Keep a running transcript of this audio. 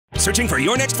Searching for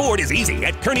your next Ford is easy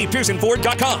at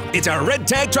KearneyPearsonFord.com. It's a red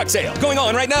tag truck sale going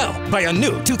on right now. Buy a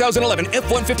new 2011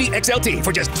 F-150 XLT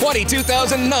for just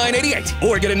 $22,988.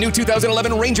 Or get a new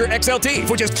 2011 Ranger XLT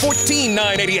for just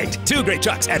 $14,988. Two great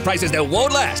trucks at prices that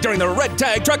won't last during the red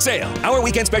tag truck sale. Our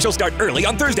weekend specials start early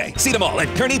on Thursday. See them all at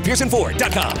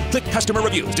KearneyPearsonFord.com. Click customer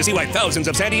reviews to see why thousands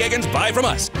of San Diegans buy from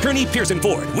us. Kearney Pearson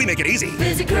Ford. We make it easy.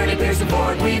 Visit Kearney Pearson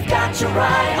Ford. We've got your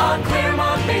ride on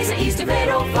Claremont Mesa east of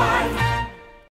 805.